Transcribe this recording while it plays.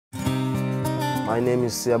My name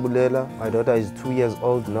is Siabulela. My daughter is 2 years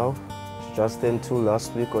old now. She just turned 2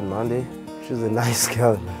 last week on Monday. She's a nice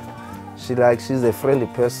girl. She's a friendly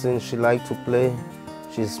person. She likes to play.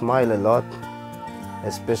 She smiles a lot.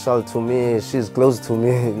 Especially to me, she's close to me.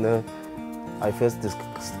 You know. I first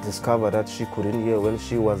discovered that she couldn't hear when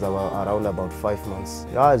she was around about 5 months.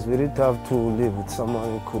 Yeah, it's very tough to live with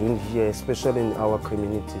someone who couldn't hear, especially in our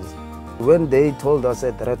communities. When they told us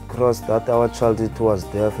at Red Cross that our child was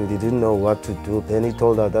deaf, we didn't know what to do. Then he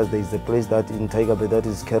told us that there is a place that in Tiger Bay that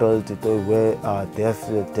is Carol where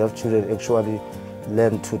deaf children actually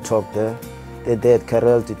learn to talk there. They at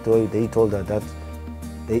Carol they told us that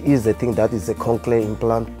there is a thing that is a cochlear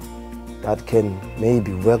implant that can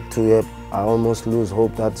maybe work to help. I almost lose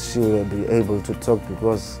hope that she will be able to talk,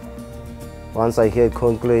 because once I hear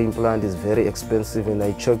cochlear implant is very expensive, and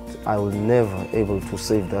I checked, I will never able to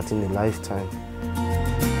save that in a lifetime.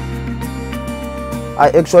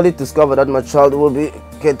 I actually discovered that my child will be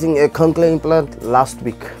getting a cochlear implant last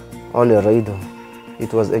week on the radio.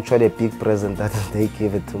 It was actually a big present that they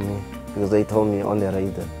gave it to me, because they told me on the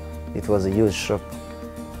radio. It was a huge shock.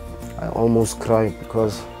 I almost cried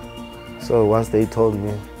because, so once they told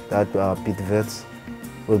me that Bidvest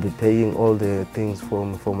will be paying all the things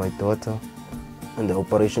for my daughter, and the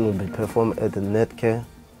operation will be performed at the Netcare.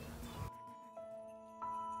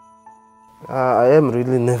 I am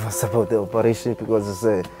really nervous about the operation, because it's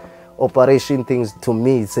a operation things. To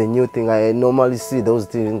me, it's a new thing. I normally see those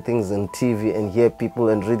different things on TV and hear people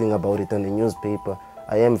and reading about it in the newspaper.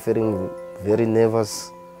 I am feeling very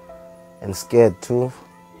nervous and scared too.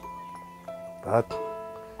 But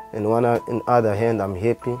on the other hand, I'm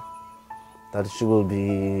happy that she will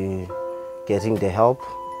be getting the help.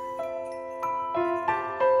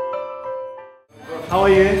 How are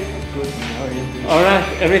you? Good. How are you? All right,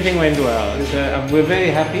 everything went well. So, we're very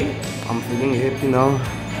happy. I'm feeling happy now,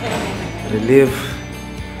 relieved,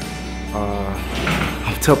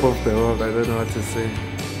 on top of the world. I don't know what to say.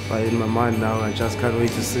 But in my mind now, I just can't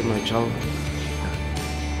wait to see my child.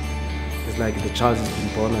 It's like the child has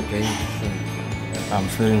been born again. So I'm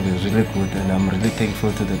feeling really good, and I'm really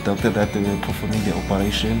thankful to the doctor that they were performing the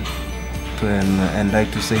operation. And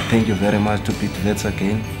like to say thank you very much to Bidvest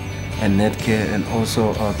again, and Netcare, and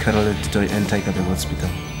also Carol and Tiger Bay Hospital.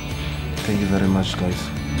 Thank you very much,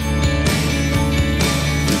 guys.